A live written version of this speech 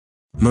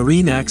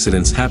Marine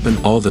accidents happen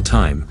all the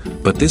time,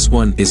 but this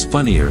one is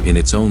funnier in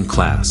its own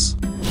class.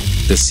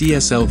 The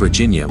CSL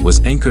Virginia was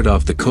anchored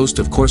off the coast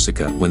of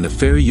Corsica when the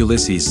ferry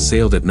Ulysses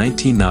sailed at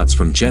 19 knots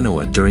from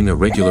Genoa during a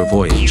regular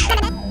voyage.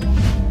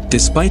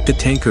 Despite the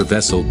tanker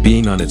vessel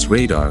being on its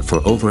radar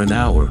for over an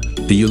hour,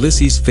 the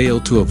Ulysses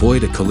failed to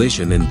avoid a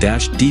collision and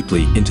dashed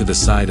deeply into the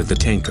side of the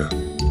tanker.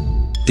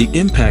 The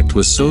impact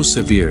was so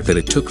severe that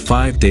it took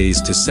 5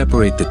 days to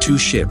separate the two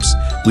ships,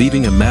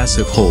 leaving a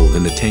massive hole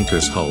in the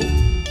tanker's hull.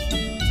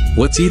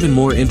 What's even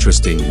more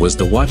interesting was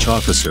the watch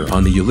officer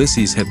on the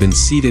Ulysses had been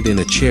seated in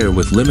a chair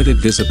with limited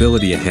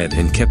visibility ahead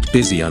and kept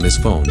busy on his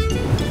phone.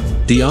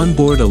 The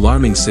onboard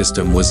alarming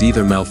system was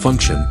either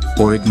malfunctioned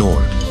or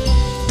ignored.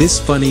 This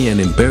funny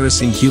and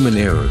embarrassing human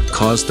error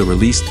caused the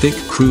released thick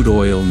crude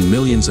oil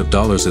millions of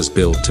dollars as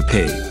bill to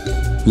pay.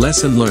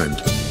 Lesson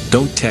learned: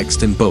 don't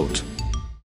text and boat.